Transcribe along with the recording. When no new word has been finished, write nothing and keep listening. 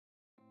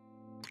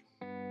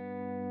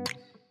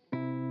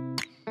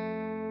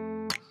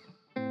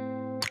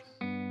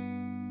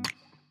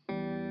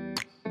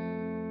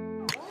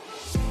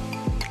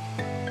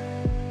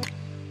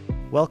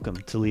Welcome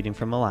to Leading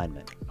from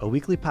Alignment, a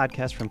weekly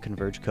podcast from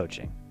Converge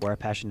Coaching, where our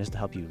passion is to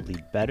help you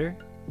lead better,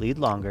 lead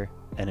longer,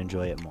 and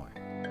enjoy it more.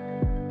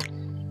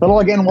 Hello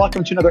again.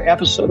 Welcome to another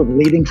episode of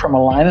Leading from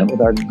Alignment with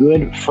our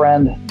good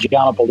friend,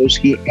 John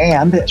Paluski,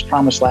 and, as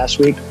promised last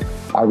week,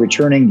 our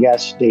returning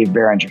guest, Dave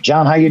Barringer.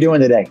 John, how you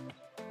doing today?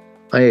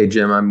 Hey,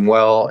 Jim, I'm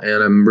well,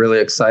 and I'm really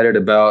excited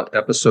about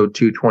episode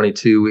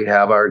 222. We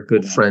have our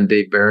good friend,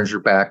 Dave Barringer,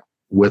 back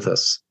with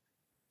us.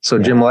 So,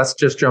 Jim, let's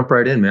just jump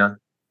right in, man.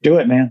 Do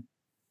it, man.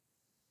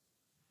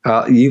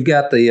 You've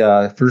got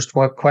the first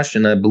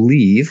question, I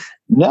believe.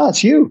 No,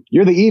 it's you.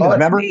 You're the even.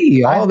 Remember?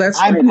 Me. I'm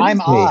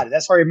odd.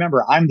 That's how I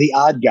remember. I'm the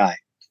odd guy.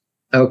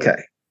 Okay.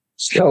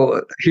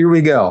 So here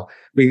we go.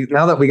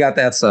 Now that we got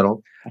that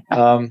settled,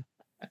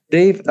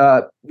 Dave,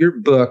 your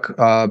book,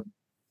 the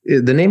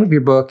name of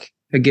your book,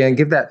 again,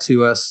 give that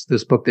to us.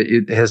 This book that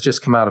it has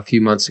just come out a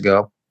few months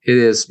ago. It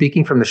is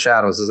Speaking from the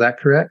Shadows. Is that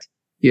correct?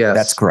 Yes.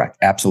 That's correct.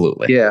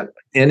 Absolutely. Yeah.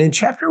 And in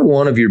chapter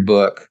 1 of your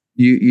book,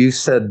 you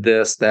said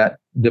this, that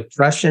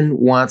depression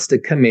wants to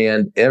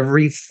command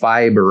every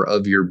fiber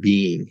of your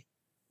being.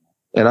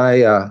 And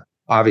I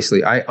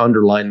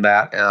underlined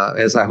that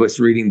as I was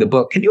reading the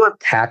book. Can you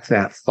unpack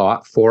that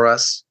thought for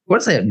us? What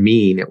does that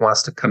mean? It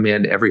wants to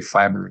command every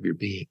fiber of your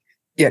being.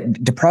 Yeah.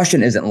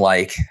 Depression isn't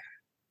like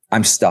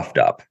I'm stuffed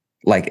up.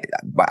 Like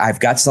I've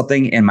got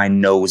something and my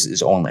nose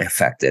is only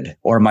affected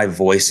or my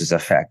voice is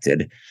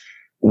affected,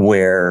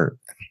 where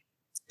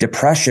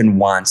depression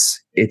wants,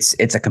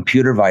 it's a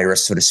computer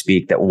virus, so to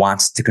speak, that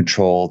wants to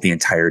control the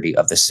entirety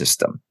of the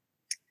system.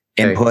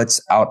 Okay.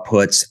 Inputs,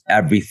 outputs,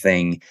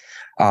 everything.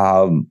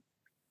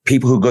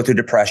 People who go through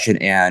depression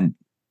and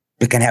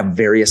they can have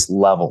various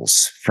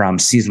levels, from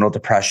seasonal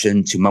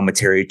depression to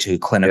momentary to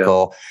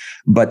clinical. Yeah.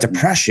 But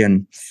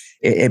depression,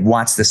 it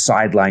wants to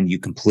sideline you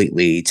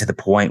completely to the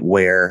point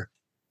where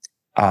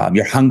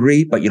you're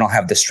hungry, but you don't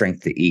have the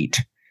strength to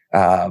eat.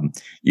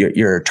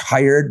 You're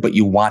tired, but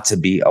you want to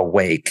be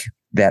awake.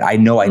 That I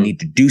know I need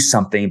to do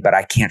something, but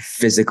I can't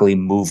physically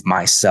move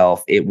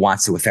myself. It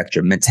wants to affect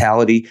your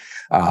mentality,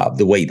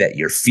 the way that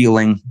you're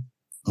feeling,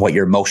 what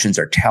your emotions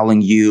are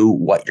telling you,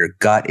 what your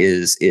gut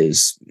is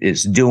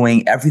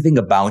doing, everything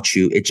about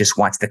you. It just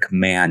wants to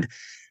command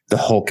the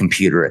whole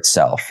computer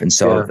itself. And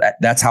so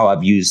that's how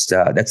I've used,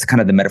 that's kind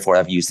of the metaphor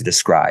I've used to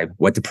describe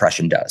what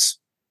depression does.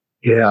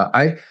 Yeah.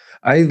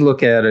 I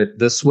look at it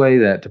this way,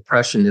 that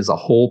depression is a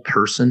whole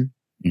person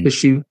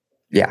issue.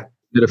 Yeah.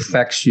 It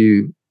affects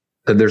you.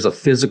 There's a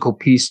physical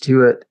piece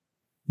to it.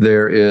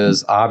 There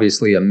is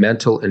obviously a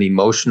mental and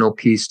emotional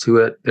piece to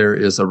it. There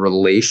is a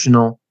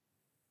relational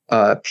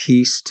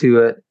piece to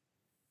it.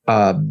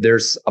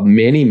 There's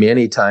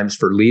many times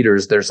for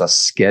leaders, there's a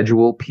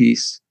schedule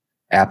piece.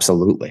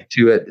 Absolutely.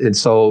 To it. And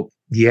so,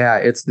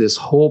 it's this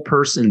whole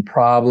person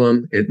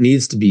problem. It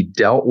needs to be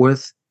dealt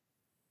with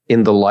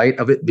in the light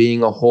of it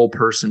being a whole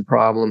person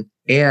problem.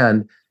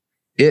 And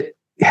it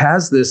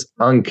has this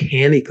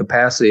uncanny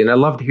capacity. And I'd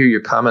love to hear your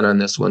comment on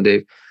this one,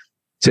 Dave.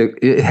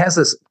 It has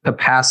this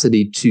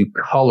capacity to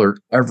color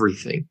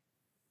everything.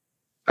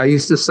 I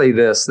used to say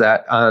this,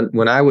 that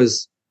when I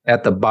was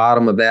at the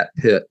bottom of that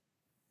pit,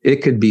 it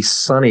could be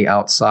sunny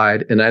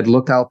outside and I'd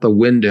look out the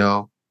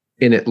window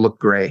and it looked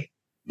gray.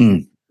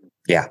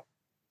 Yeah.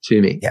 To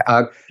me. Yeah.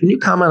 Can you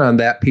comment on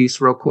that piece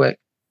real quick?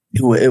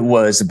 It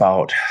was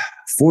about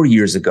 3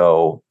 years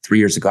ago,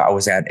 I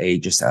was at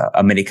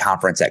a mini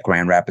conference at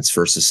Grand Rapids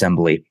First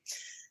Assembly,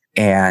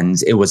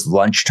 and it was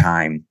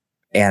lunchtime.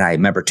 And I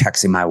remember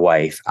texting my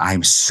wife,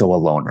 I'm so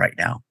alone right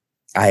now.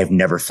 I have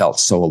never felt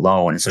so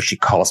alone. And so she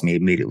calls me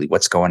immediately.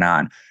 What's going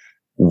on?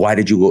 Why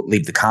did you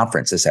leave the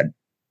conference? I said,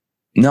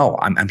 no,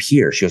 I'm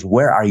here. She goes,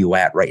 where are you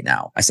at right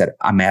now? I said,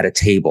 I'm at a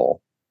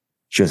table.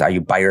 She goes, are you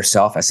by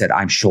yourself? I said,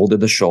 I'm shoulder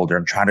to shoulder.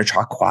 I'm trying to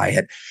talk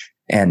quiet.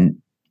 And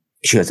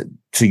she goes,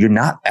 so you're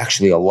not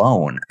actually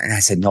alone. And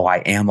I said, no, I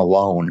am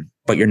alone,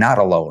 but you're not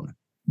alone.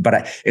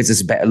 But it's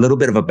this a little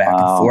bit of a back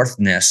and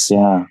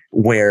forthness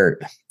where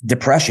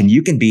depression,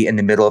 you can be in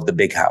the middle of the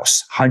big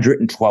house,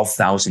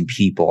 112,000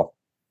 people,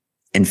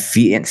 and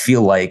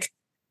feel like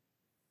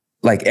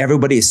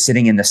everybody is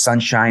sitting in the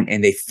sunshine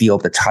and they feel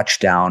the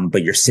touchdown,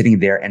 but you're sitting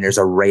there and there's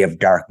a ray of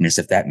darkness,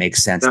 if that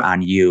makes sense,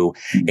 on you.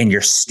 And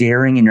you're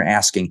staring and you're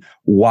asking,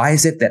 why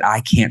is it that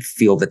I can't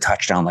feel the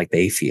touchdown like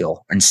they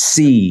feel and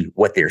see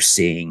what they're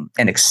seeing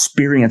and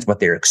experience what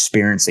they're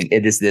experiencing?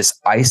 It is this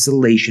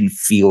isolation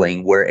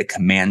feeling where it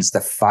commands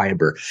the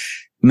fiber.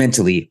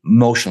 Mentally,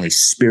 emotionally,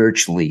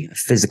 spiritually,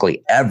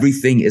 physically,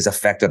 everything is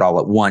affected all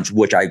at once,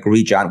 which I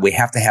agree, John, we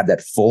have to have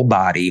that full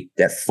body,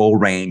 that full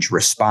range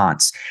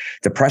response.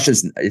 Depression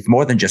is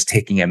more than just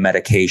taking a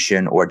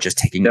medication or just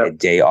taking a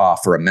day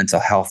off or a mental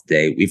health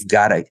day. We've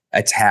got to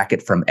attack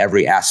it from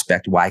every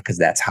aspect. Why? Because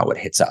that's how it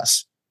hits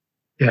us.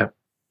 Yeah.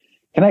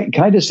 Can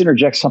I just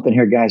interject something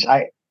here, guys?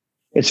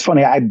 It's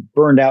funny. I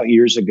burned out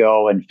years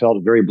ago and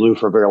felt very blue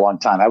for a very long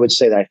time. I would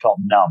say that I felt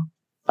numb.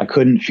 I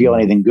couldn't feel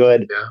anything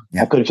good.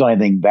 Yeah. I couldn't feel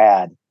anything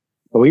bad.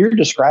 But what you're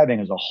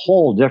describing is a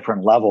whole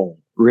different level,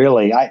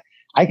 really. I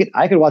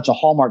could watch a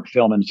Hallmark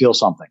film and feel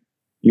something.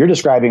 You're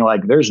describing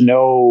like there's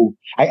no,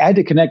 I had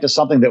to connect to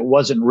something that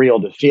wasn't real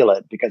to feel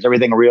it because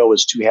everything real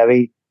was too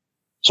heavy.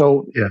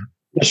 So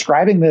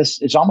describing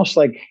this, it's almost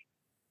like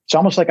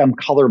I'm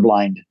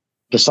colorblind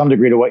to some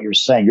degree to what you're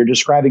saying. You're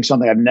describing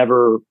something I've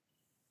never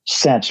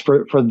sensed.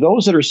 For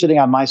those that are sitting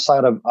on my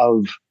side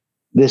of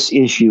this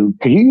issue,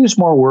 could you use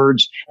more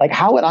words? Like,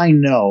 how would I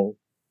know?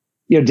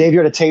 You know, Dave,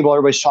 you're at a table,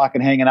 everybody's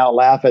talking, hanging out,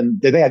 laughing.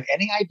 Did they have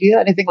any idea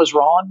anything was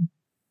wrong?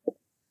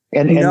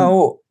 And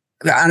no,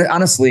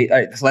 honestly,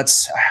 I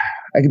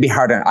can be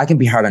hard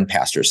on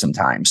pastors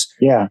sometimes.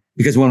 Yeah.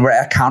 Because when we're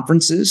at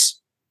conferences,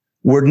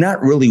 we're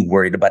not really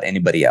worried about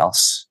anybody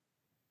else.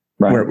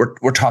 Right.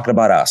 We're talking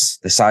about us,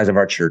 the size of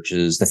our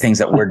churches, the things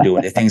that we're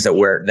doing, the things that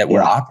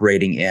we're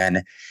operating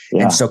in.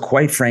 Yeah. And so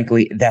quite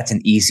frankly, that's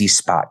an easy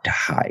spot to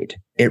hide.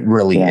 It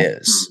really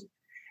is.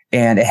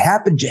 And it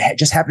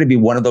just happened to be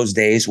one of those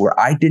days where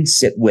I didn't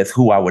sit with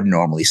who I would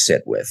normally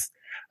sit with.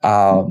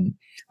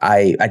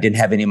 I didn't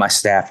have any of my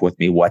staff with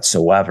me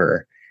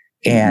whatsoever.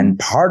 And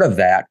part of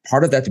that,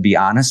 to be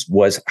honest,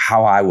 was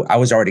how I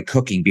was already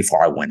cooking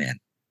before I went in.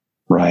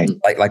 Right.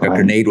 Like a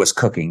grenade was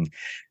cooking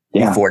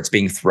before it's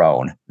being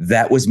thrown.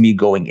 That was me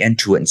going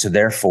into it. And so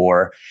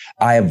therefore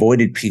I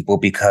avoided people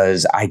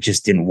because I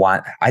didn't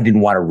want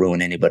to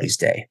ruin anybody's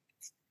day.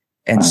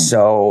 And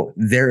so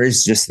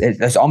there's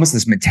almost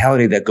this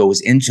mentality that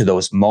goes into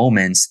those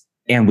moments,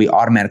 and we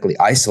automatically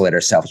isolate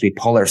ourselves. We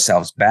pull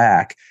ourselves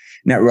back,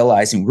 not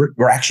realizing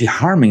we're actually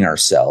harming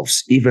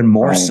ourselves even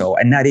more so,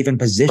 and not even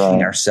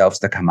positioning ourselves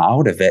to come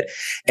out of it.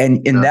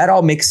 And that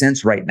all makes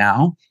sense right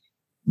now.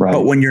 Right.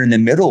 But when you're in the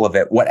middle of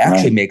it, what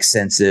actually makes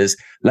sense is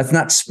let's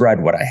not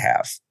spread what I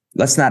have.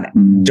 Let's not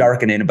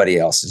darken anybody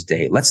else's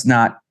day. Let's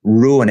not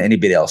ruin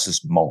anybody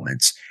else's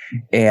moments.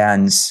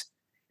 And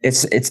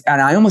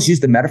and I almost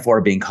used the metaphor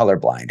of being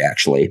colorblind.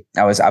 Actually,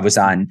 I was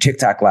on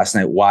TikTok last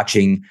night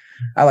watching.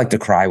 I like to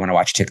cry when I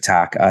watch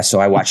TikTok. So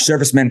I watch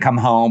servicemen come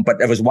home,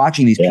 but I was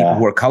watching these people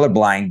who are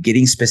colorblind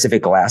getting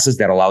specific glasses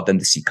that allowed them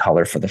to see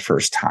color for the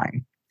first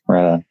time.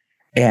 Right.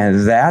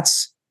 And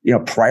that's,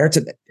 prior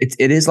to that,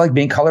 it is like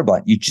being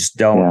colorblind. You just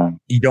don't,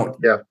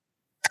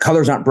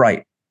 colors aren't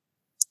bright.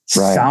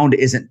 Right. Sound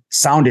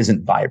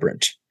isn't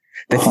vibrant.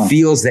 The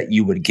feels that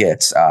you would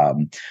get.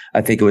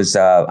 I think it was,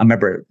 I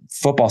remember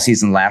football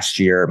season last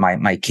year,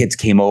 my kids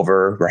came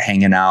over, were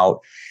hanging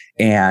out,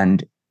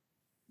 and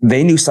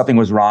they knew something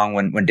was wrong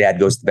when dad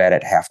goes to bed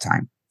at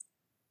halftime.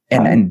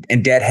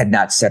 And dad had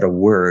not said a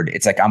word.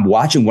 It's like, I'm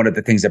watching one of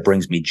the things that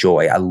brings me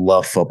joy. I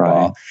love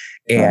football.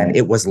 And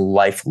it was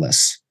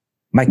lifeless.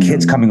 My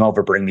kids coming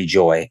over bring me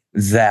joy.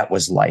 That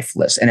was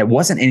lifeless. And it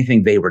wasn't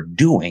anything they were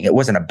doing. It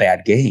wasn't a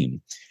bad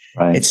game.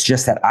 Right. It's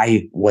just that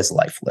I was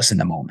lifeless in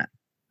the moment.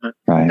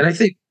 Right. And I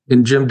think,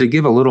 and Jim, to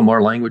give a little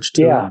more language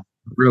to it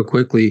real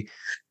quickly,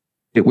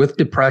 with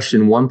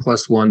depression, 1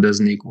 + 1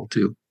 doesn't equal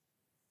 2.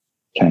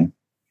 Okay.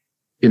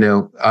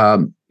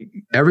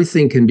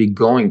 Everything can be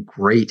going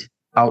great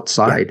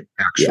outside,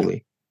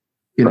 actually.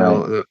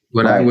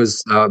 When I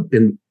was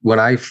when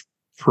I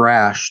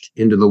crashed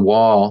into the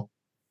wall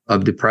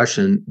of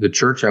depression, the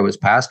church I was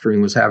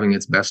pastoring was having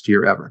its best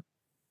year ever.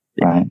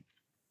 Right.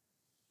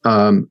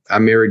 I'm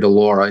married to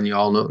Laura, and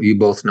you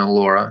both know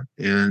Laura,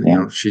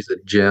 and she's a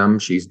gem.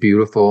 She's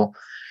beautiful.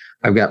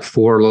 I've got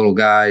 4 little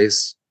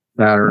guys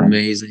that are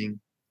amazing.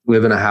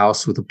 Live in a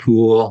house with a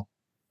pool.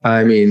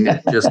 I mean,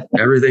 just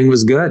everything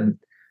was good.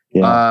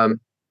 Yeah.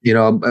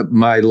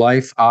 My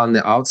life on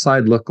the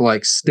outside looked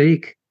like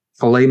steak,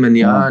 filet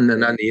mignon,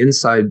 and on the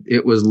inside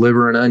it was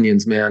liver and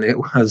onions, man. It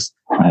was,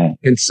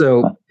 and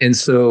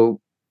so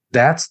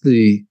that's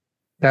the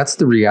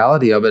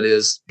reality of it.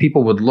 Is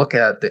people would look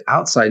at the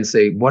outside and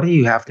say, "What do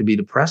you have to be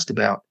depressed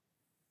about?"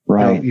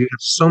 Right. You have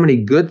so many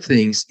good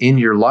things in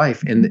your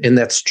life, and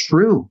that's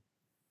true,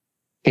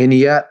 and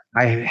yet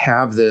I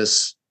have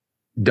this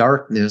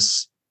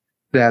darkness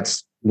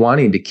that's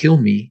wanting to kill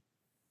me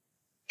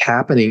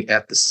happening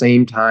at the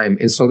same time.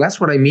 And so that's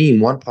what I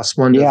mean. 1 +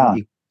 1 doesn't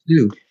equal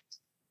 2.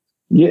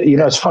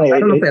 It's funny. I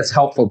don't know if that's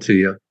helpful to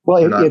you.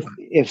 Well,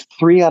 if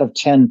 3 out of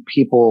 10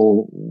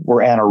 people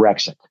were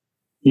anorexic,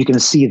 you can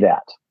see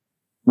that.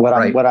 What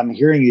I'm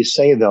hearing you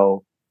say,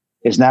 though,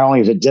 is not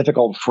only is it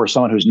difficult for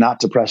someone who's not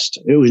depressed,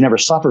 who's never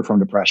suffered from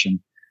depression,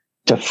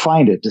 to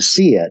find it, to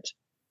see it,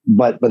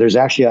 but there's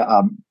actually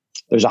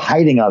there's a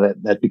hiding of it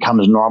that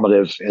becomes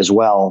normative as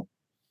well.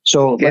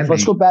 So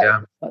let's go back.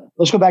 Yeah.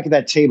 Let's go back to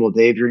that table,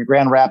 Dave. You're in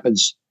Grand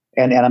Rapids,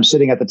 and I'm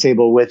sitting at the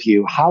table with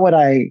you. How would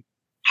I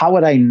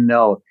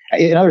know?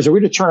 In other words, are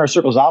we to turn our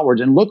circles outwards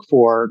and look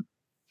for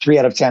 3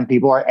 out of 10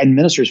 people, and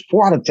ministers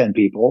 4 out of 10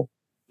 people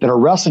that are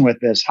wrestling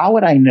with this? How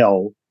would I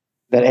know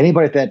that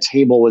anybody at that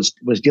table was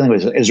dealing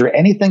with it? Is there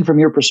anything from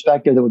your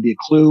perspective that would be a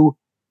clue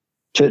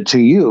to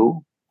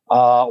you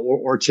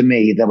or to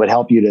me that would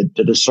help you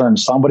to discern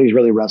somebody's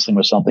really wrestling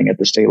with something at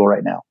this table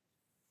right now?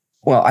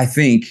 Well, I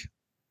think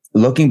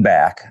looking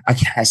back,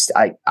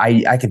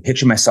 I can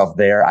picture myself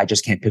there. I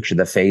just can't picture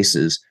the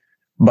faces.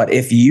 But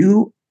if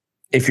you're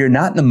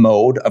not in the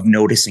mode of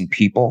noticing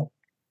people,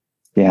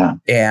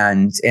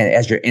 and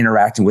as you're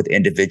interacting with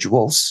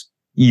individuals,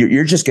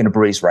 you're just going to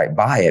breeze right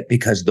by it,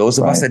 because those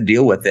of us that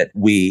deal with it,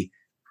 we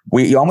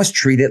almost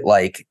treat it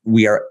like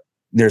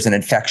there's an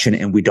infection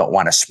and we don't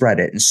want to spread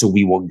it. And so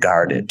we will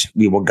guard it.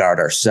 We will guard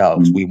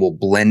ourselves. We will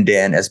blend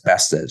in as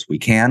best as we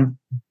can.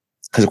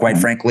 Because quite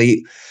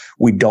frankly,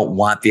 we don't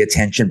want the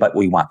attention, but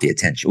we want the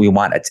attention. We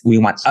want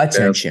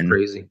attention. That's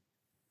crazy.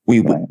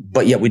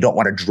 But yet we don't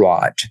want to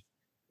draw it.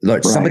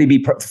 Let somebody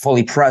be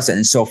fully present.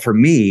 And so for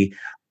me,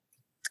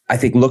 I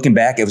think looking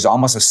back, it was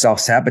almost a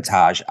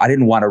self-sabotage. I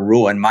didn't want to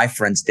ruin my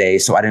friend's day,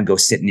 so I didn't go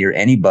sit near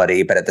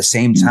anybody. But at the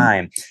same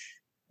time,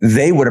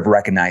 they would have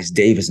recognized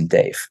Dave isn't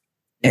Dave.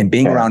 And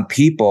being around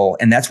people,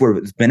 and that's where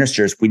as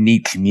ministers, we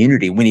need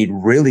community. We need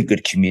really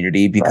good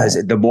community,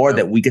 because the more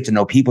that we get to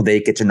know people, they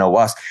get to know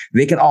us.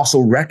 They can also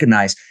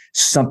recognize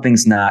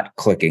something's not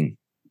clicking.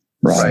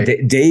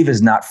 Dave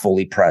is not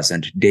fully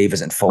present. Dave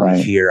isn't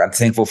fully here. I'm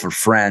thankful for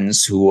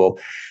friends who will,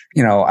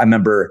 I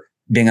remember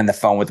being on the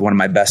phone with one of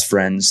my best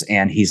friends,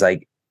 and he's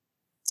like,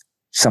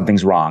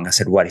 something's wrong. I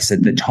said, what? He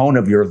said, the tone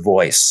of your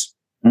voice,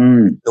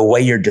 the way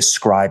you're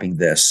describing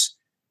this,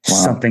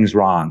 something's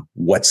wrong.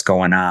 What's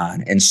going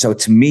on? And so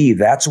to me,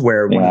 that's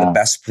where one of the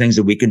best things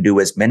that we can do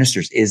as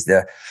ministers is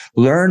to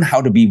learn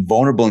how to be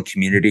vulnerable in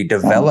community,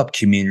 develop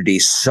community,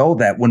 so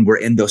that when we're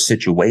in those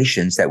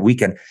situations that we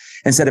can,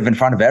 instead of in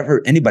front of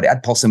anybody,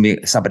 I'd pull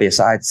somebody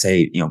aside and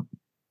say,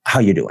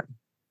 how you doing?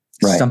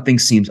 Something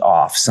seems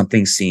off.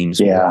 Something seems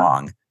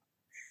wrong.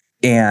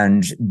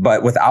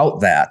 But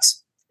without that,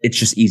 it's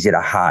just easy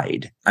to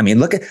hide. I mean,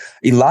 look at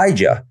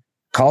Elijah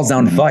calls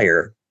down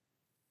fire.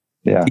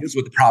 Deals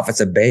with the prophets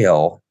of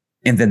Baal.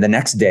 And then the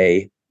next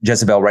day,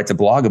 Jezebel writes a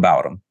blog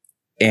about him.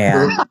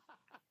 And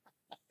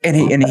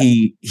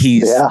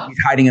he's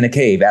hiding in a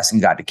cave,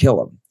 asking God to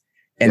kill him.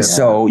 And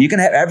so you can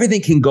have,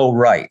 everything can go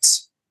right.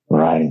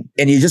 Right.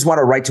 And you just want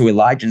to write to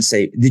Elijah and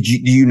say, do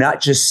you not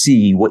just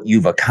see what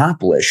you've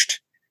accomplished?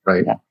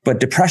 Right.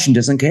 But depression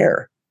doesn't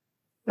care.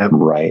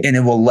 Right. And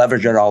it will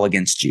leverage it all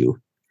against you.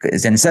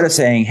 Because instead of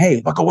saying,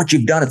 hey, look at what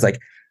you've done, it's like,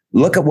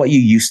 look at what you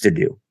used to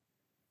do.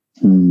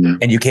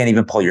 And you can't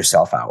even pull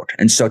yourself out.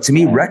 And so to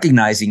me,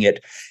 recognizing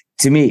it,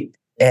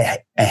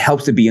 it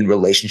helps to be in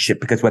relationship,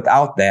 because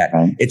without that,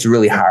 it's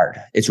really hard.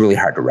 It's really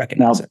hard to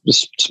recognize it.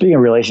 Speaking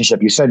of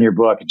relationship, you said in your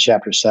book in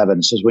chapter 7,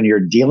 it says, when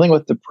you're dealing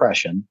with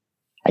depression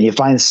and you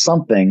find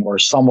something or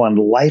someone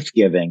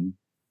life-giving,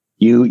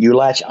 you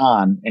latch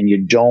on and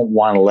you don't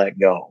want to let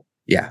go.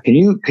 Yeah. Can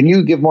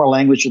you give more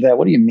language to that?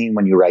 What do you mean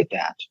when you write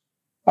that?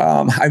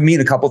 I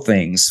mean a couple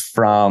things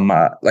from,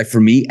 like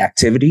for me,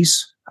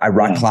 activities. I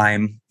rock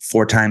climb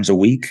 4 times a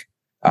week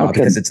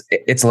because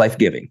it's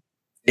life-giving.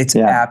 It's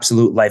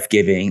absolute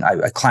life-giving.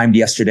 I climbed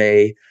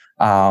yesterday.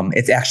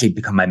 It's actually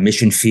become my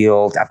mission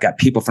field. I've got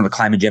people from the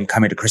climbing gym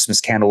coming to Christmas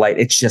candlelight.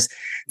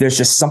 There's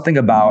just something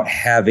about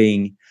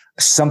having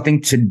something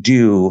to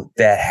do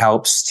that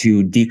helps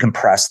to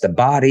decompress the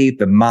body,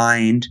 the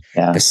mind,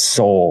 the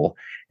soul.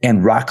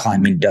 And rock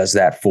climbing does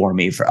that for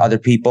me. For other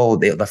people,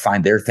 they'll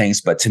find their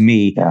things. But to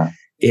me,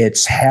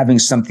 it's having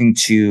something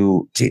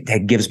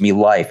that gives me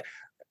life.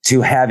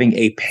 To having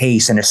a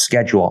pace and a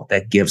schedule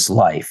that gives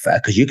life.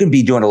 Because you can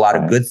be doing a lot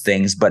of good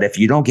things, but if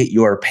you don't get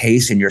your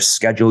pace and your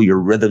schedule, your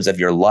rhythms of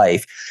your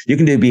life, you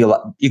can do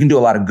a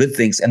lot of good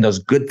things, and those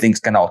good things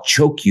can all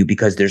choke you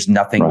because there's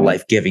nothing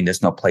life-giving.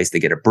 There's no place to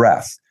get a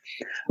breath.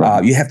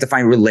 You have to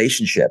find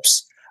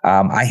relationships.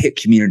 I hit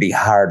community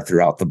hard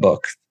throughout the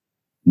book.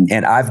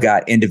 And I've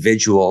got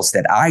individuals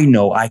that I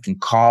know I can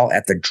call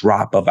at the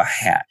drop of a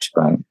hat.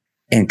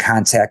 And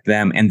contact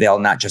them, and they'll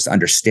not just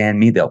understand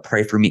me, they'll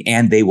pray for me,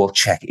 and they will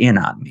check in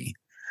on me.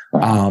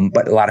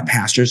 But a lot of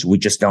pastors, we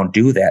just don't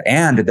do that,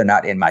 and they're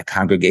not in my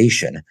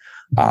congregation.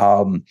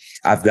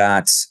 I've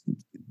got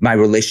my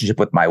relationship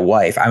with my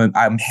wife. I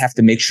have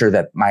to make sure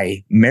that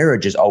my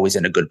marriage is always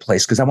in a good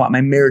place, because I want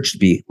my marriage to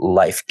be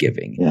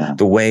life-giving.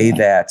 The way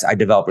that I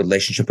develop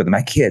relationship with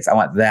my kids, I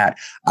want that.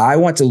 I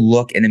want to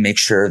look and to make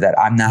sure that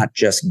I'm not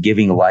just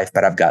giving life,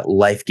 but I've got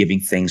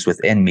life-giving things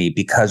within me,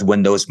 because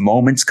when those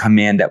moments come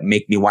in that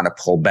make me want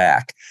to pull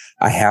back,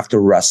 I have to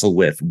wrestle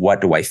with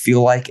what do I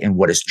feel like and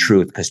what is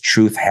truth, because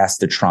truth has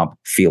to trump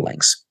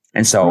feelings.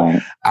 And so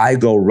I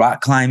go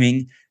rock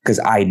climbing because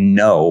I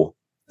know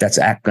that's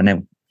going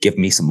to give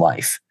me some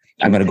life.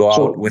 I'm going to go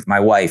out with my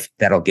wife.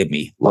 That'll give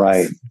me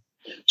life.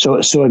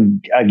 So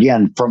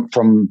again,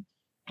 from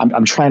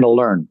I'm trying to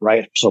learn,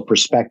 right? So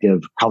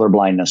perspective, color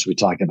blindness we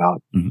talked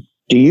about.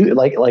 Do you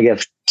like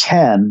if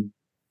 10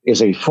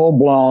 is a full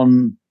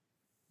blown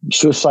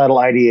suicidal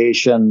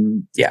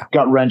ideation,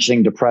 gut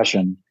wrenching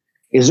depression,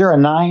 is there a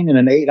 9 and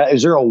an 8?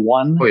 Is there a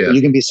 1 that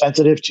you can be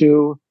sensitive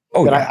to?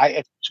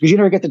 Because you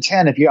never get to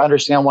 10 if you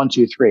understand 1,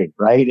 2, 3,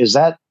 right? Is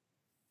that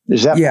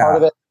part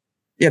of it?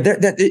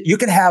 Yeah, you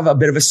can have a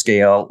bit of a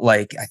scale.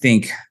 Like I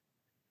think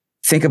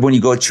of when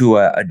you go to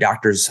a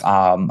doctor's,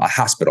 a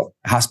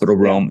hospital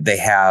room, they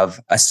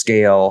have a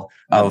scale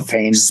of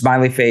pain,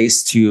 smiley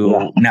face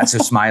to not so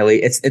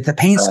smiley. It's a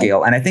pain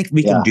scale. And I think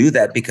we can do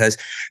that because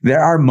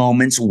there are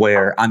moments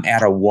where I'm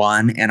at a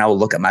 1 and I will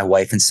look at my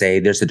wife and say,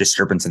 there's a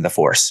disturbance in the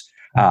force.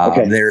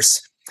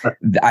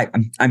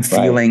 I'm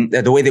feeling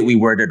the way that we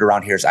word it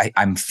around here is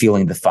I'm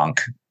feeling the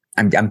funk.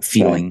 I'm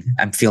feeling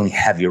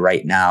heavy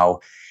right now.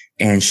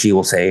 And she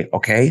will say,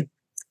 okay,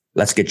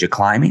 let's get you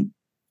climbing.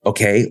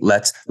 Okay,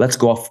 let's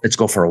go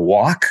for a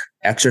walk,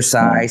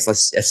 exercise.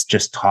 Let's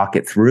just talk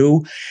it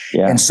through.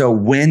 Yeah. And so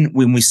when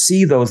we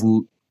see those,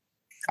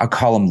 I'll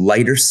call them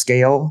lighter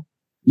scale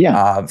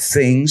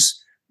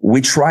things, we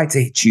try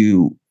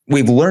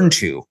we've learned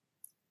to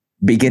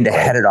begin to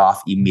head it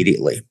off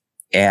immediately.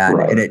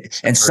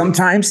 And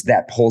sometimes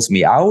that pulls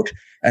me out,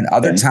 and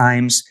other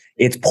times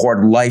it's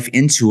poured life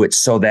into it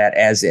so that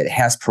as it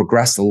has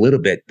progressed a little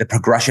bit, the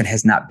progression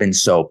has not been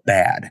so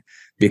bad.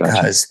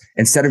 Because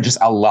instead of just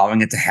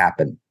allowing it to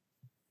happen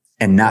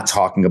and not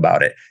talking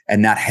about it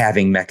and not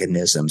having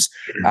mechanisms,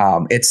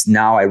 it's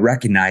now I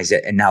recognize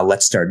it and now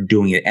let's start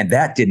doing it. And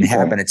that didn't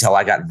happen until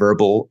I got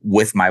verbal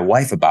with my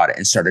wife about it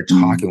and started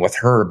talking with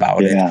her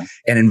about it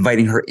and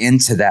inviting her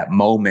into that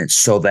moment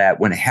so that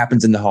when it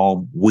happens in the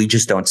home, we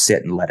just don't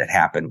sit and let it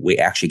happen. We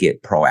actually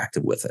get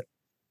proactive with it.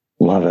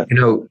 Love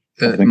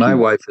it. My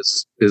wife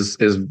is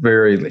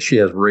very, she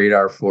has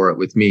radar for it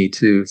with me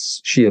too.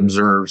 She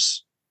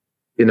observes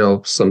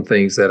some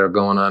things that are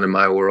going on in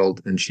my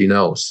world, and she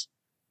knows,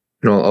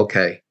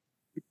 okay,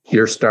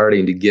 you're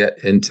starting to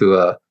get into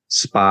a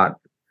spot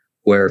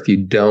where if you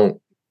don't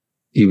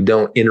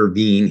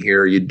intervene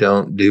here, you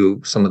don't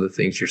do some of the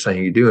things you're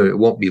saying you do, it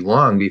won't be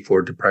long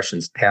before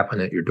depression's tapping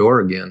at your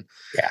door again.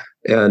 Yeah.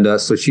 And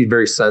so she's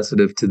very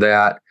sensitive to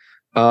that.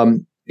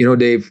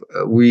 Dave,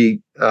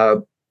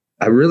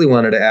 I really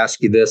wanted to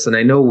ask you this, and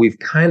I know we've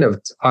kind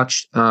of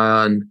touched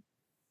on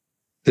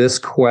this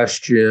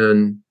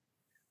question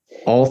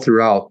all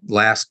throughout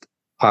last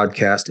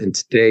podcast and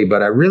today,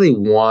 but I really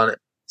want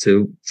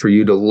for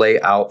you to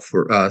lay out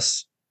for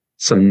us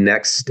some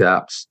next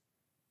steps.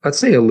 Let's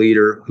say a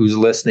leader who's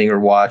listening or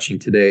watching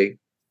today,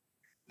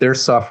 they're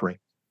suffering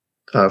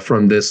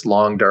from this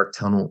long, dark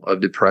tunnel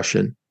of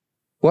depression.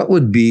 What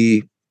would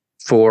be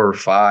 4 or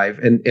 5?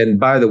 And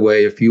by the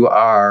way, if you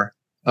are,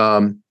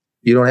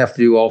 you don't have to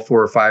do all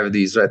 4 or 5 of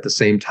these at the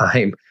same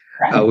time.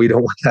 We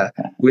don't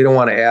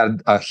want to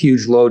add a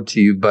huge load to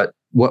you, but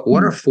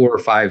what are 4 or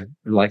 5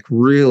 like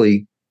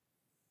really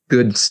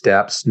good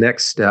steps,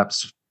 next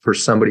steps for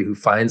somebody who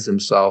finds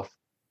themselves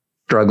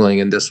struggling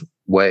in this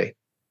way?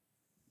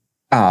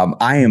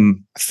 I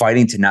am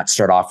fighting to not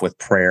start off with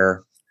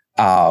prayer.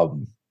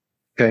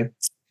 Okay.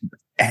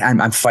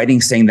 And I'm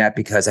fighting saying that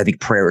because I think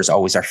prayer is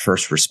always our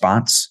first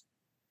response.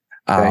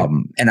 Okay.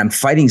 And I'm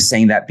fighting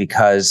saying that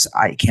because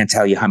I can't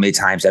tell you how many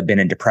times I've been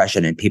in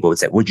depression and people would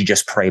say, would you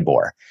just pray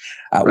more?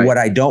 What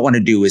I don't want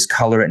to do is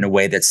color it in a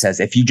way that says,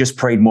 if you just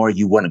prayed more,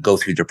 you wouldn't go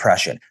through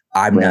depression.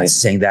 I'm not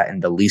saying that in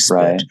the least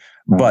bit,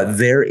 but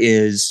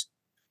there's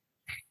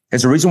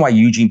a reason why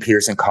Eugene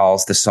Peterson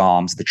calls the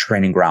Psalms the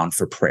training ground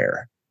for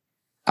prayer.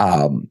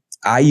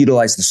 I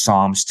utilize the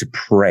Psalms to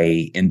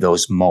pray in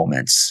those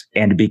moments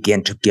and to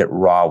begin to get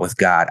raw with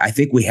God. I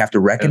think we have to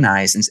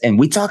recognize, and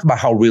we talk about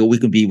how real we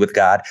can be with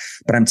God,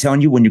 but I'm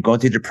telling you, when you're going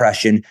through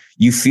depression,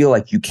 you feel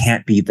like you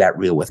can't be that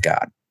real with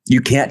God.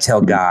 You can't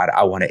tell God,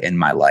 I want to end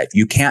my life.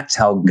 You can't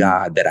tell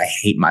God that I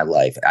hate my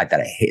life, that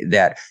I hate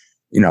that,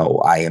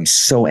 I am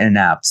so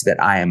inept,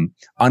 that I am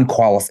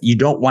unqualified. You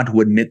don't want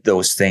to admit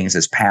those things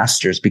as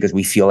pastors because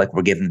we feel like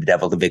we're giving the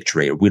devil the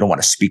victory, or we don't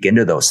want to speak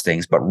into those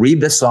things. But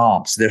read the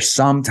Psalms. There's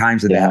some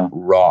times of that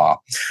raw.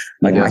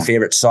 Like my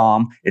favorite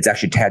Psalm, it's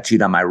actually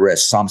tattooed on my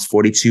wrist, Psalms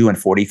 42 and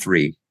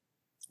 43.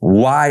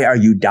 Why are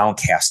you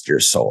downcast, your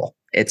soul?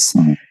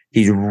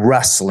 He's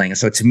wrestling.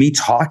 So to me,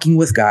 talking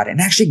with God and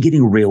actually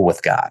getting real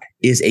with God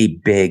is a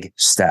big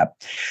step.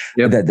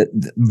 Yep.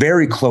 The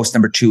very close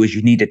number 2 is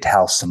you need to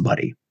tell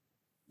somebody.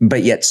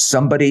 But yet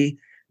somebody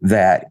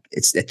that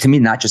it's, to me,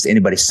 not just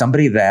anybody,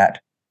 somebody that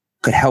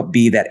could help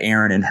be that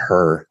Aaron and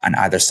Hur on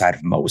either side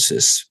of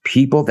Moses,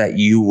 people that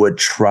you would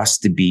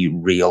trust to be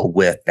real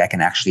with that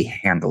can actually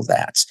handle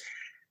that.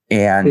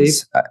 And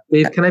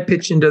Dave, can I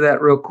pitch into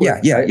that real quick?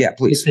 Yeah,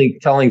 please. I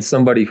think telling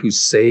somebody who's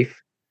safe.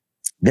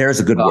 There's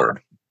a good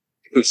word.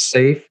 Who's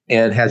safe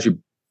and has your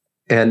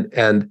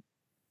and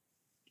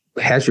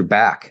has your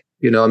back.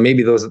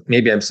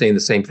 Maybe I'm saying the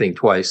same thing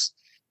twice,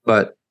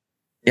 but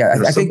yeah,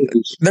 I think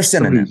they're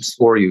synonyms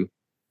for you.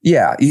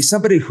 Yeah, he's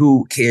somebody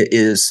who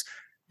is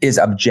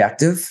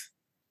objective,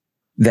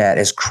 that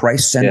is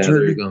Christ-centered. Yeah,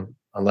 there you go.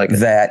 I like it.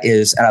 That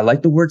is, and I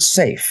like the word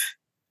safe.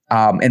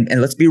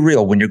 And let's be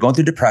real, when you're going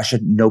through depression,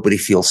 nobody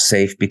feels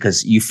safe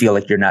because you feel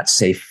like you're not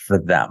safe for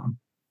them.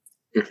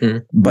 Mm-hmm.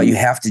 But you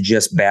have to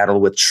just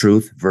battle with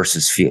truth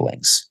versus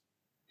feelings.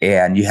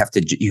 And you have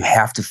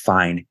to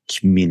find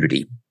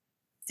community.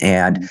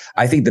 And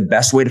I think the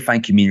best way to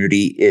find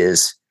community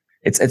is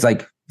it's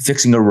like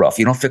fixing a roof.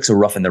 You don't fix a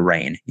roof in the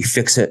rain. You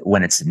fix it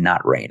when it's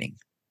not raining.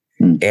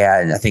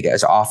 And I think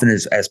as often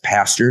as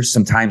pastors,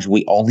 sometimes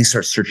we only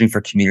start searching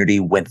for community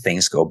when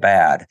things go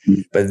bad.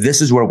 But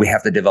this is where we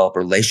have to develop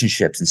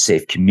relationships and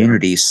safe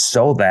communities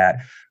so that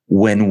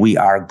when we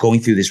are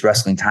going through these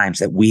wrestling times,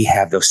 that we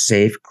have those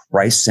safe,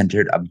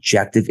 Christ-centered,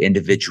 objective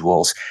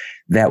individuals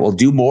that will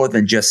do more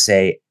than just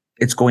say,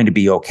 it's going to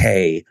be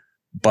okay,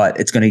 but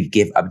it's going to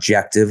give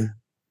objective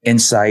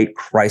insight,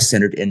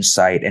 Christ-centered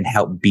insight, and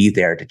help be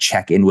there to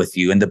check in with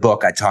you. In the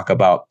book,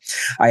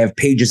 I have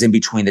pages in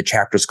between the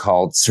chapters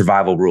called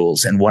survival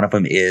rules. And one of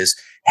them is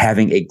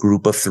having a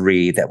group of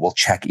 3 that will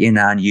check in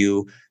on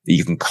you, that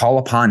you can call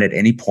upon at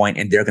any point,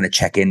 and they're going to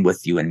check in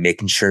with you and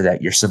making sure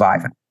that you're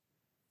surviving,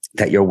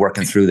 that you're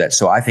working through that.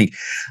 So I think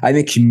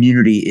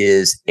community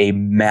is a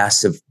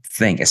massive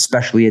thing,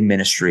 especially in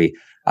ministry.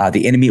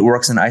 The enemy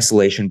works in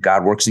isolation.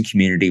 God works in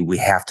community. We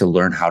have to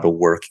learn how to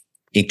work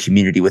in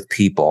community with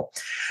people.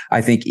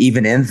 I think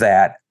even in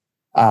that,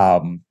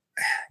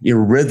 your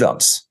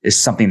rhythms is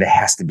something that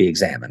has to be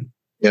examined.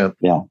 Yeah.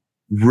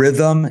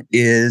 Rhythm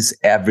is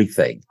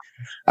everything.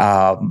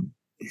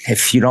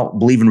 If you don't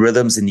believe in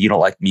rhythms and you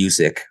don't like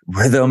music,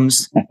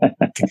 rhythms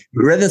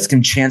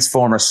can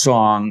transform a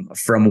song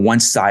from one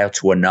style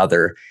to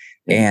another.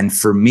 And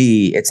for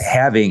me, it's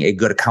having a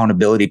good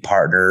accountability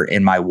partner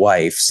in my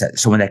wife,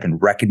 someone that can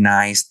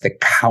recognize the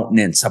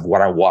countenance of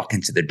what I walk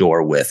into the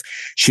door with.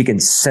 She can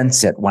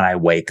sense it when I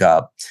wake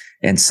up,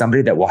 and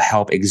somebody that will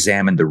help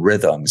examine the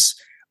rhythms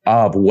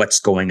of what's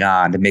going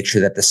on to make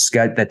sure that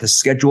the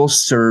schedule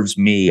serves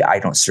me. I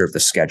don't serve the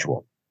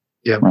schedule.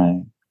 Yeah.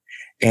 Right.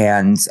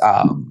 And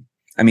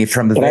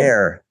from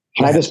there.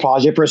 Can I just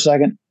pause you for a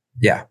second?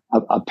 Yeah.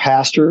 A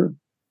pastor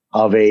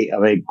of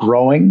a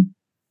growing,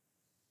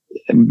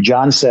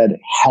 John said,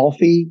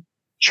 healthy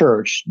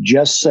church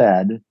just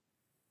said,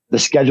 the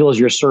schedule is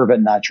your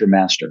servant, not your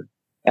master.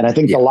 And I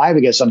think the lie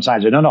we get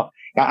sometimes, no,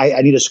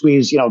 I need to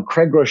squeeze,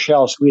 Craig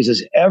Groeschel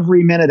squeezes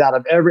every minute out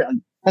of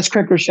that's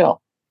Craig Groeschel.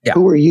 Yeah.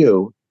 Who are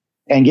you?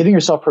 And giving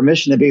yourself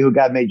permission to be who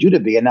God made you to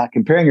be and not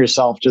comparing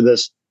yourself to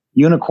this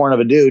unicorn of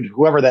a dude,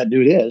 whoever that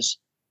dude is,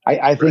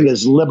 I think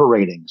is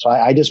liberating. So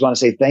I just want to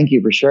say thank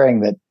you for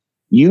sharing that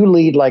you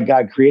lead like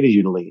God created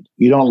you to lead.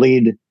 You don't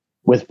lead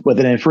with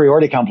an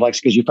inferiority complex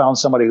because you found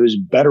somebody who's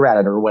better at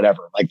it or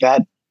whatever. Like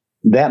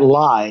that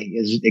lie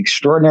is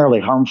extraordinarily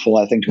harmful,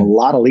 I think, to a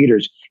lot of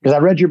leaders. Because I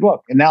read your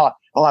book and now,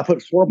 I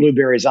put 4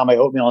 blueberries on my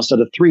oatmeal instead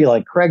of 3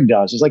 like Craig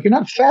does. It's like, you're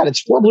not fat.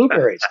 It's 4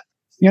 blueberries.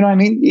 You know what I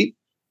mean?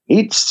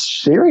 Eat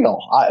cereal.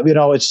 I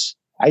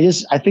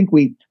think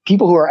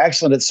people who are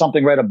excellent at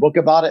something write a book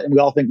about it, and we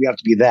all think we have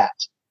to be that.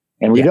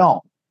 And we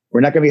don't.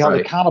 We're not going to be held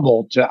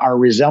accountable to our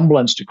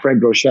resemblance to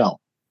Craig Groeschel.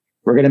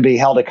 We're going to be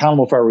held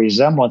accountable for our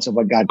resemblance of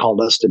what God called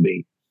us to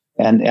be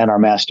and our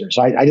master.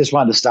 So I just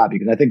wanted to stop you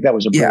because I think that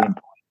was a brilliant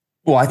point.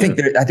 Well, I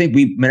think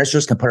we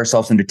ministers can put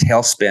ourselves into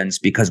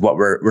tailspins because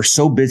we're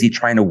so busy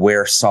trying to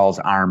wear Saul's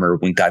armor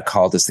when God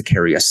called us to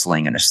carry a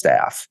sling and a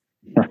staff.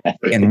 Right.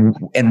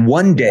 And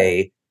one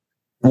day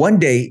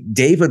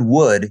David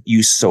would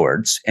use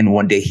swords and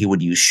one day he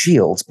would use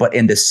shields. But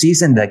in the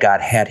season that God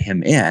had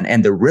him in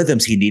and the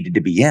rhythms he needed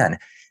to be in,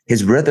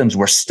 his rhythms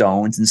were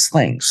stones and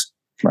slings.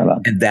 Right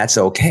on. And that's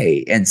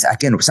okay. And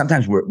again,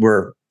 sometimes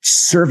we're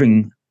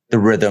serving the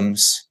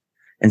rhythms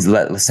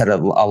instead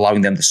of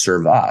allowing them to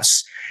serve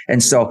us.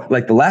 And so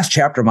like the last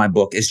chapter of my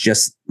book is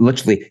just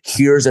literally,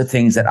 here's the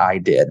things that I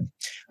did.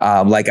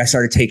 Like I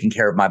started taking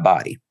care of my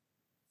body.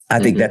 I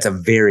think that's a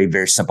very,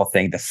 very simple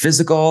thing. The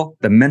physical,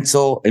 the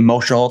mental,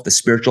 emotional, the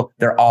spiritual,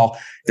 they're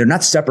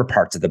not separate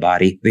parts of the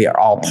body. They are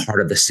all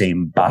part of the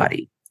same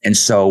body. And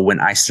so when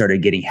I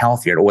started getting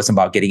healthier, it wasn't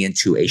about getting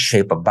into a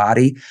shape of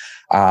body.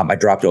 I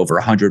dropped over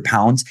 100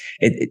 pounds.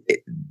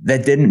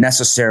 That didn't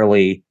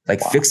necessarily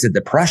fix the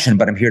depression,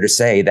 but I'm here to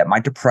say that my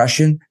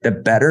depression, the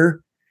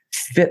better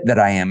fit that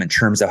I am in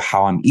terms of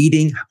how I'm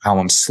eating, how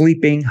I'm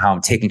sleeping, how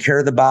I'm taking care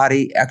of the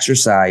body,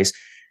 exercise,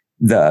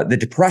 the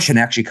depression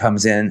actually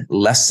comes in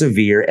less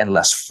severe and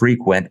less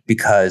frequent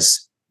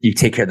because you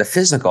take care of the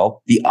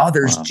physical. The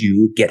others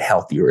do get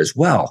healthier as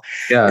well.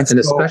 Yeah. And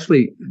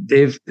especially,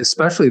 Dave,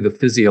 especially the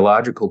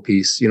physiological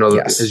piece,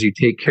 as you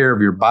take care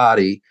of your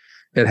body,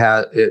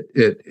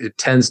 it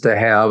tends to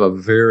have a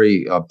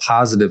very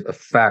positive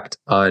effect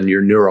on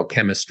your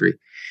neurochemistry.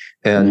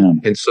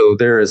 And so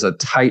there is a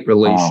tight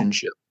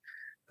relationship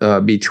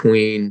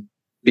between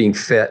being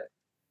fit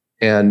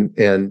and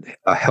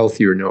a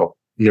healthier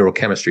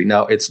neurochemistry.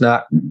 Now, it's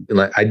not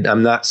like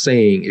I'm not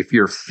saying if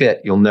you're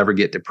fit, you'll never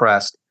get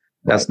depressed.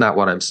 That's not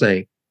what I'm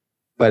saying.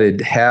 But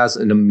it has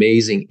an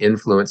amazing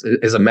influence.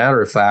 As a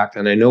matter of fact,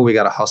 and I know we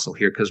got to hustle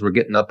here because we're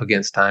getting up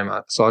against time.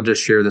 So I'll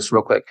just share this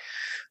real quick.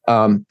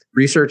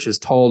 Research has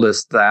told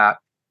us that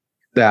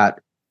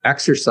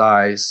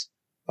exercise,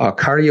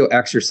 cardio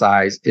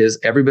exercise, is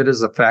every bit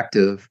as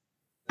effective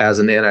as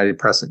an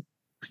antidepressant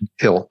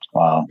pill.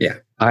 Wow. Yeah.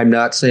 I'm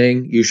not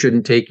saying you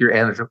shouldn't take your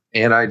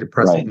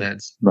antidepressant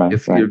meds.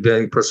 If you're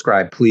being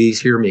prescribed,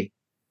 please hear me.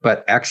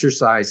 But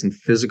exercise and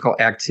physical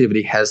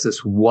activity has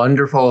this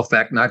wonderful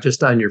effect, not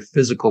just on your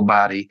physical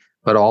body,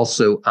 but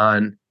also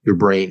on your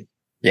brain.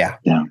 Yeah.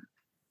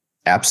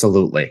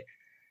 Absolutely.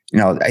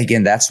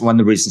 Again, that's one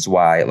of the reasons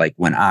why,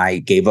 when I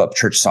gave up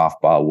church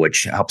softball,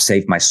 which helped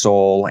save my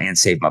soul and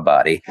save my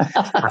body,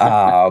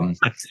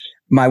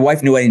 my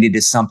wife knew I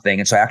needed something.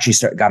 And so I actually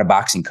got a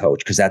boxing coach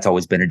because that's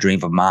always been a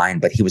dream of mine.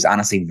 But he was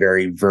honestly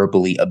very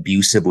verbally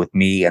abusive with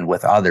me and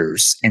with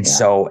others. And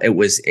so it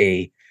was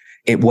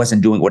it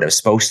wasn't doing what it was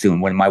supposed to.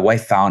 And when my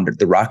wife found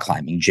the rock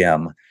climbing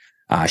gym,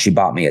 she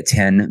bought me a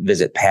 10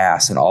 visit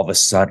pass. And all of a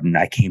sudden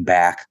I came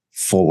back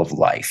full of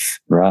life.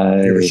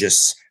 Right. It was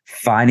just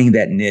finding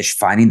that niche,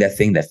 finding that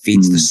thing that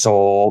feeds the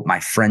soul, my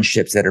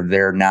friendships that are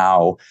there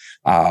now.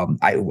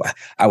 I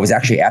was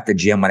actually at the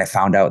gym when I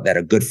found out that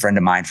a good friend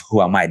of mine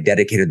who I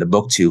dedicated the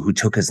book to, who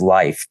took his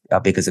life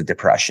because of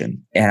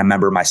depression. And I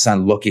remember my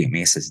son looking at me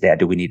and says, "Dad,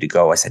 do we need to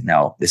go?" I said,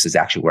 "No, this is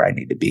actually where I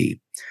need to be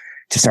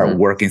to start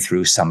working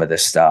through some of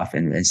this stuff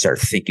and start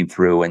thinking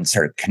through and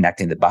start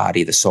connecting the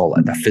body, the soul,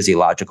 and the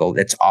physiological.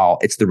 It's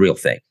the real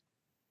thing."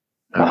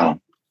 Wow.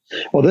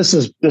 Well, this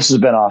has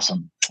been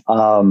awesome.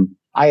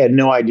 I had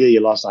no idea you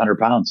lost 100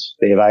 pounds,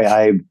 Dave.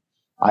 I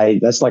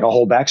that's like a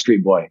whole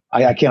Backstreet Boy.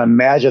 I can't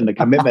imagine the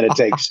commitment it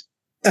takes,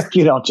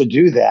 to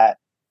do that.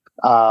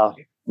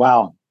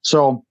 Wow.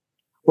 So,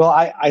 well,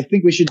 I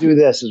think we should do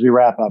this as we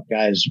wrap up,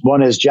 guys.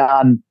 One is,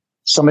 John,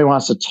 somebody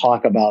wants to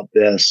talk about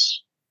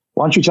this.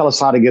 Why don't you tell us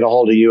how to get a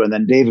hold of you? And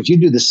then Dave, if you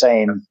do the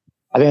same,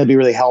 I think it'd be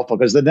really helpful,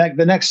 because the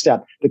next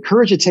step, the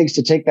courage it takes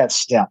to take that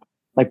step,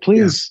 like,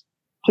 please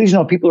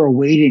know people are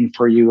waiting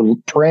for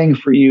you, praying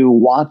for you,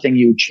 wanting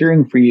you,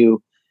 cheering for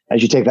you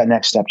as you take that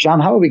next step. John,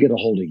 how do we get a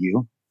hold of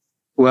you?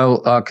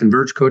 Well,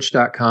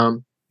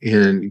 convergecoach.com,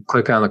 and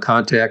click on the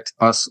contact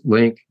us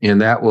link,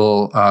 and that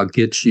will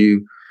get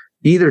you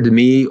either to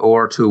me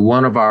or to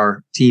one of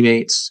our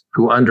teammates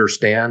who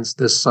understands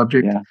this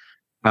subject.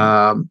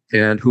 Yeah.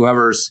 And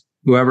whoever's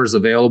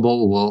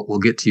available will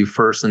get to you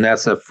first, and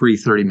that's a free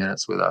 30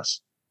 minutes with us.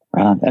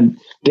 And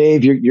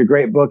Dave, your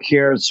great book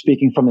here,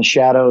 Speaking from the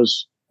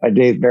Shadows by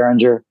Dave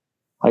Barringer.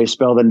 How you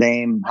spell the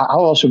name?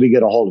 How else would we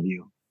get a hold of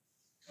you?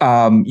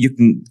 You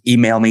can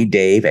email me,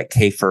 Dave, at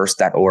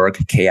kfirst.org,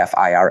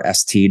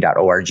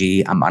 kfirst.org.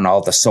 I'm on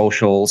all the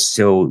socials.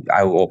 So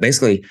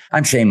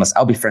I'm shameless.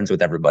 I'll be friends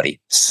with everybody.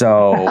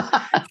 So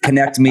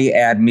connect me,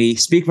 add me.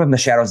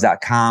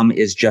 Speakingfromtheshadows.com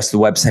is just the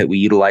website we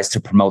utilize to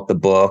promote the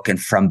book. And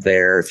from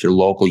there, if you're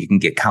local, you can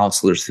get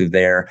counselors through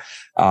there.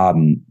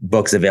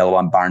 Books available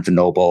on Barnes &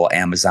 Noble,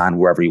 Amazon,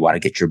 wherever you want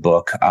to get your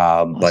book.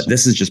 Awesome. But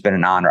this has just been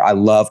an honor.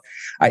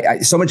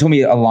 Someone told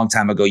me a long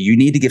time ago, you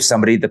need to give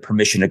somebody the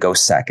permission to go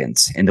second.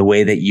 And the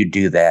way that you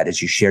do that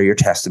is you share your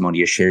testimony,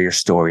 you share your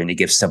story, and you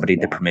give somebody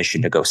the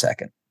permission to go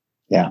second.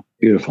 Yeah.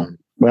 Beautiful.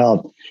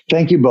 Well,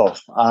 thank you both.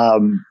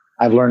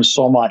 I've learned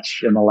so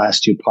much in the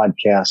last 2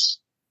 podcasts.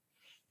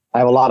 I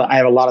have a lot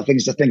of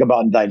things to think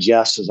about and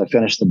digest as I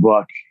finish the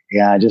book.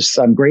 Yeah.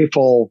 I'm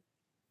grateful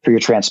for your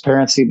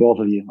transparency, both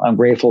of you. I'm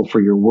grateful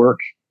for your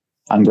work.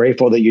 I'm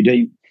grateful that you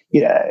did.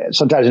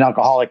 Sometimes an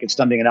alcoholic, it's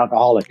done being an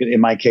alcoholic.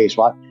 In my case,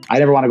 I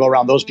never want to go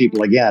around those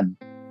people again.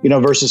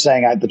 Versus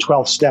saying the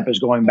 12th step is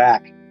going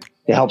back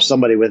to help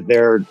somebody with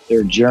their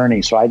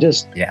journey. So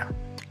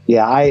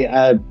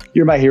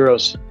you're my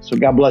heroes. So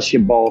God bless you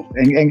both,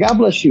 and God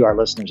bless you, our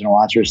listeners and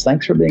watchers.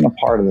 Thanks for being a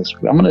part of this.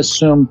 I'm going to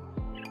assume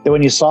that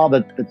when you saw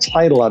the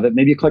title of it,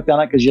 maybe you clicked on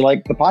it because you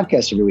like the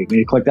podcast every week. Maybe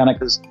you clicked on it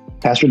because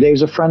Pastor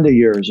Dave's a friend of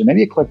yours, or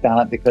maybe you clicked on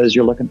it because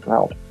you're looking for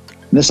help.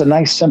 And this is a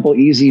nice, simple,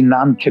 easy,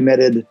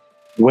 non-committed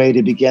way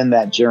to begin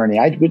that journey.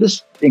 I would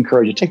just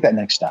encourage you to take that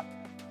next step.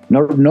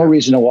 No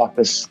reason to walk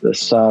this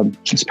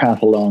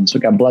path alone. So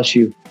God bless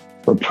you.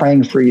 We're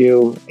praying for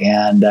you,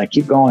 and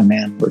keep going,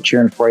 man. We're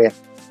cheering for you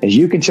as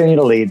you continue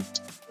to lead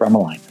from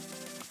alignment.